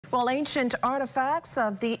Well, ancient artifacts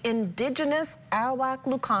of the indigenous Arawak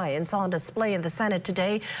Lucayans on display in the Senate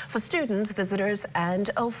today for students, visitors, and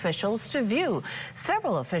officials to view.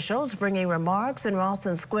 Several officials bringing remarks in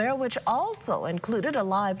Rawson Square, which also included a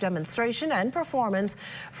live demonstration and performance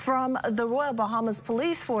from the Royal Bahamas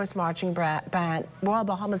Police Force Marching Band, Royal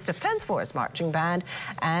Bahamas Defense Force Marching Band,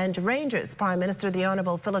 and Rangers. Prime Minister the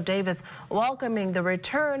Honorable Philip Davis welcoming the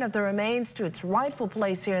return of the remains to its rightful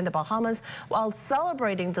place here in the Bahamas while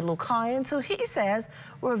celebrating the Lucayans, who he says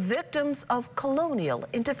were victims of colonial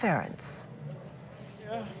interference.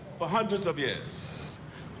 For hundreds of years,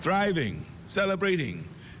 thriving, celebrating,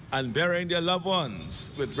 and burying their loved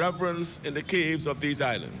ones with reverence in the caves of these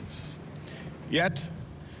islands. Yet,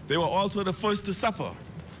 they were also the first to suffer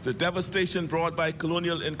the devastation brought by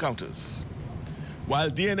colonial encounters. While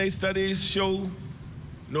DNA studies show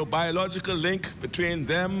no biological link between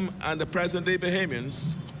them and the present-day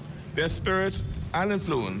Bahamians, their spirit and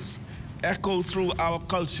influence echo through our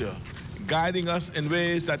culture, guiding us in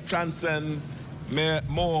ways that transcend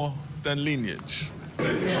more than lineage.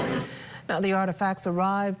 Now, the artifacts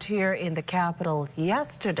arrived here in the capital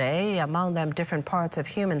yesterday. Among them, different parts of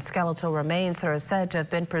human skeletal remains that are said to have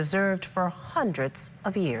been preserved for hundreds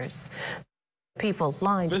of years. People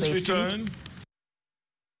lined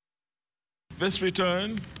This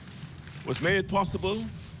return was made possible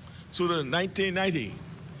through the 1990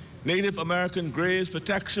 Native American Graves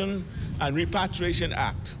Protection and Repatriation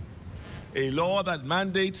Act, a law that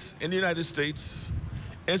mandates in the United States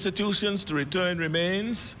institutions to return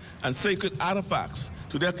remains and sacred artifacts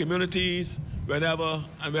to their communities whenever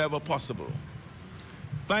and wherever possible.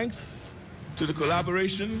 Thanks to the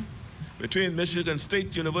collaboration between Michigan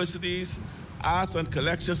State University's Arts and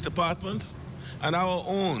Collections Department and our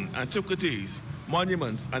own Antiquities,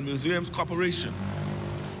 Monuments, and Museums Corporation,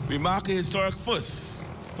 we mark a historic first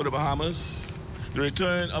for the Bahamas, the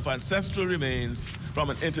return of ancestral remains from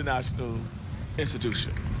an international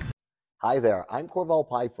institution. Hi there, I'm Corval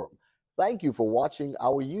Pyfrom. Thank you for watching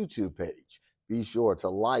our YouTube page. Be sure to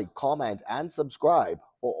like, comment, and subscribe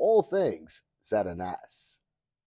for all things Nassau.